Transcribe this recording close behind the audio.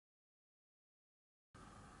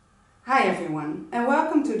Hi everyone, and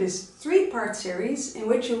welcome to this three-part series in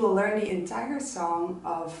which you will learn the entire song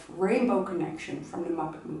of Rainbow Connection from the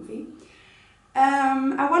Muppet movie.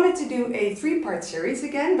 I wanted to do a three-part series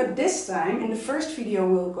again, but this time in the first video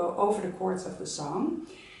we'll go over the chords of the song.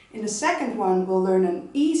 In the second one we'll learn an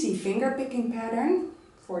easy finger picking pattern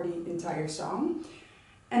for the entire song.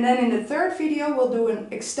 And then in the third video we'll do an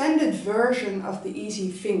extended version of the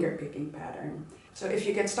easy finger picking pattern. So if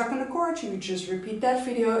you get stuck on the chords, you just repeat that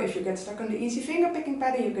video. If you get stuck on the easy finger picking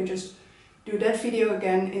pattern, you can just do that video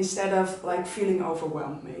again instead of like feeling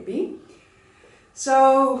overwhelmed maybe.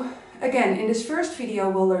 So again, in this first video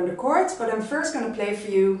we'll learn the chords, but I'm first going to play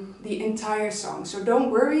for you the entire song. So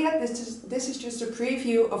don't worry yet, this is just a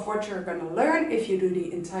preview of what you're going to learn if you do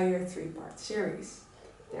the entire three-part series.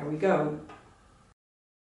 There we go.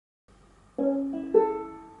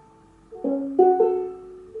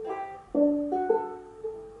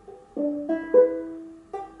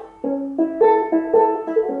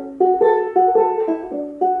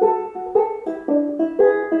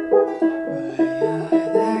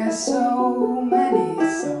 So many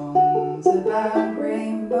songs about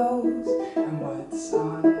rainbows, and what's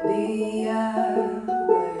on the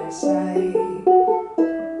other side?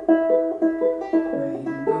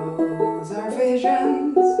 Rainbows are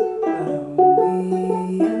visions, but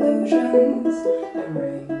only illusions, and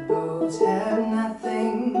rainbows have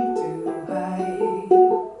nothing to hide.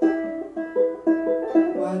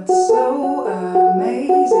 What's so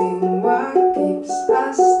amazing? What keeps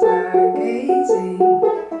us stargazing?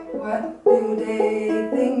 What do they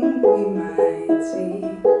think we might see?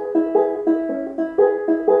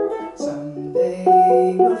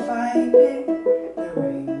 Someday we'll find it, the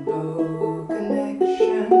rainbow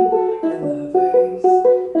connection, the lovers,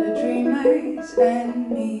 the dreamers, and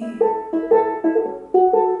me.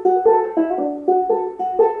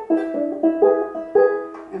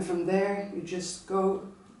 And from there you just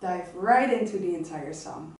dive right into the entire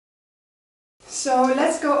song. So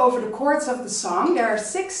let's go over the chords of the song. There are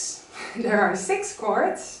six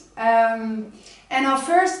chords, and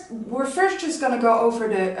we're first just going to go over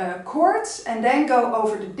the chords and then go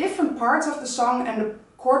over the different parts of the song and the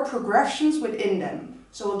chord progressions within them.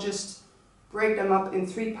 So we'll just break them up in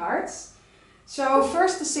three parts. So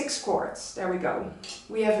first the six chords. There we go.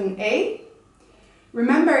 We have an A.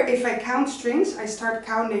 Remember, if I count strings, I start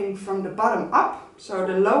counting from the bottom up. So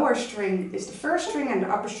the lower string is the first string and the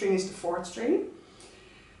upper string is the fourth string.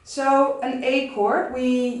 So an A chord,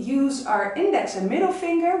 we use our index and middle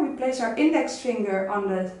finger. We place our index finger on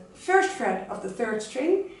the first fret of the third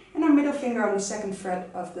string and our middle finger on the second fret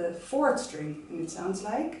of the fourth string. And it sounds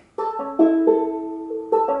like.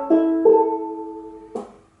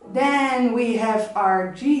 Then we have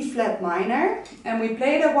our G flat minor, and we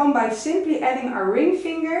play that one by simply adding our ring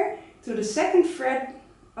finger to the second fret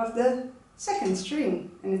of the second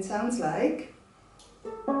string, and it sounds like.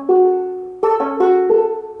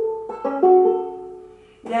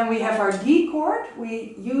 Then we have our D chord.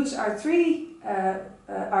 We use our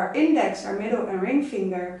our index, our middle and ring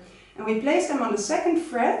finger, and we place them on the second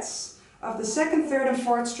frets of the second, third and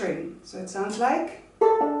fourth string. So it sounds like.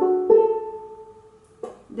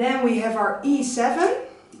 Then we have our E7,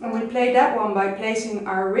 and we play that one by placing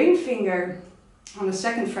our ring finger on the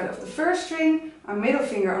second fret of the first string, our middle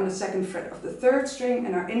finger on the second fret of the third string,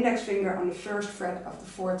 and our index finger on the first fret of the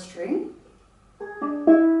fourth string.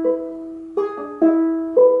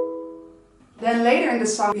 Then later in the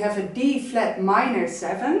song we have a D flat minor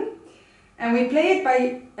 7, and we play it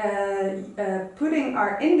by putting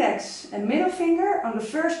our index and middle finger on the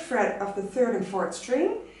first fret of the third and fourth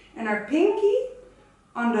string, and our pinky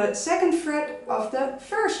on the second fret of the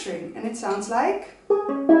first string, and it sounds like.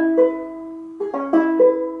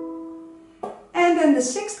 And then the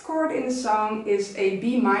sixth chord in the song is a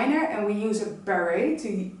B minor, and we use a barré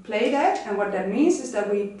to play that, and what that means is that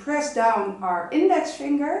we press down our index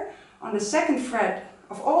finger on the second fret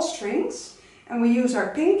of all strings, and we use our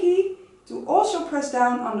pinky to also press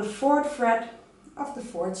down on the fourth fret of the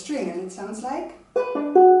fourth string, and it sounds like.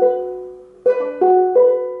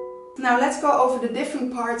 Now let's go over the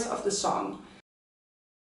different parts of the song.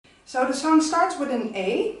 So the song starts with an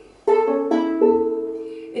A.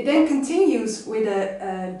 It then continues with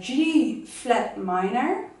a G flat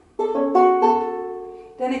minor.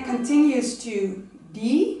 Then it continues to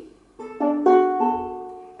D.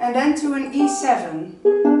 And then to an E7.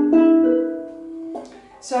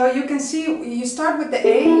 So you can see, you start with the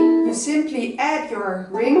A, you simply add your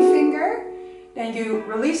ring finger, then you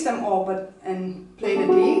release them all and play the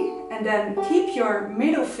D. And then keep your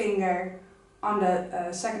middle finger on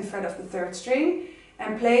the second fret of the third string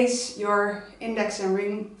and place your index and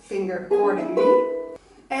ring finger accordingly.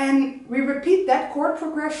 And we repeat that chord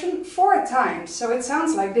progression 4 times, so it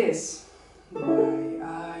sounds like this. Why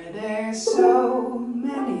are there so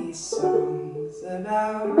many songs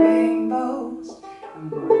about rainbows,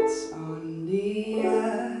 and what's on the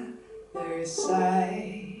other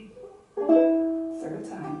side? 3rd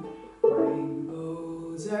time.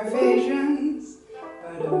 Rainbows are visions,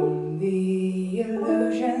 but only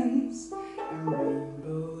illusions, and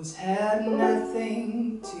rainbows have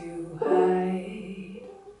nothing to hide.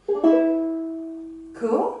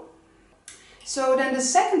 Cool? So then the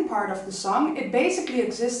second part of the song, it basically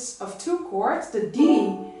exists of 2 chords, the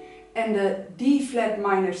D and the D flat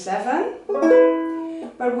minor 7.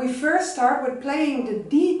 But we first start with playing the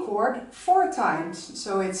D chord 4 times.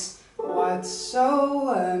 So it's what's so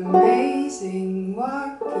amazing,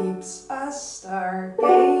 what keeps us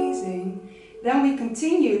stargazing. Then we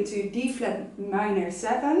continue to D flat minor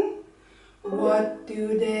 7. What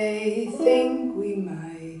do they think we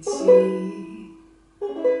might see?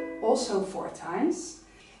 Also 4 times.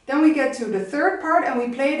 Then we get to the 3rd part and we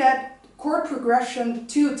play that chord progression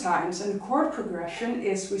 2 times. And the chord progression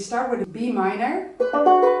is, we start with a B minor.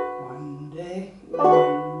 One day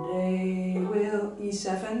will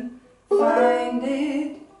E7 find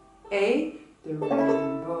it. A, the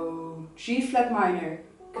rainbow, G flat minor,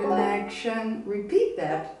 connection, repeat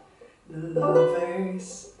that. The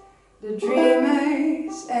lovers, the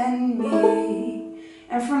dreamers and me.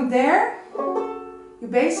 And from there, you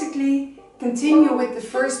basically continue with the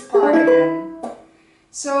first part again.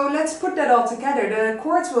 So let's put that all together. The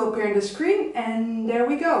chords will appear on the screen and there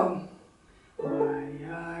we go. Why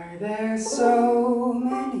are there so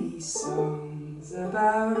many songs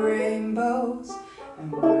about rainbows,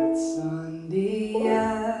 and what's on the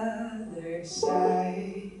other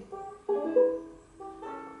side?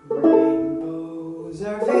 Rainbows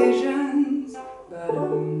are visions, but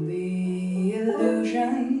only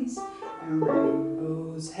illusions, and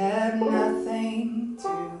rainbows have nothing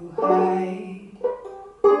to hide.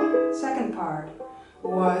 Second part.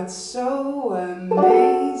 What's so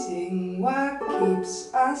amazing, what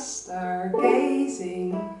keeps us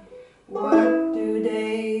stargazing? What do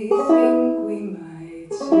they think we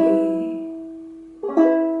might see?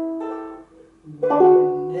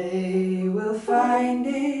 One day we'll find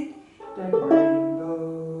it, that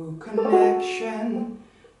rainbow connection.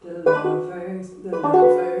 The lovers,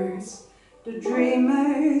 the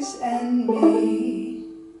dreamers and me.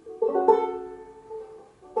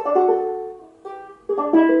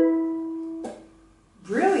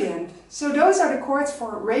 Brilliant! So those are the chords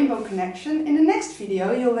for Rainbow Connection. In the next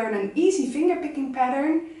video you'll learn an easy finger picking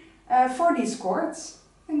pattern for these chords.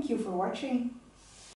 Thank you for watching.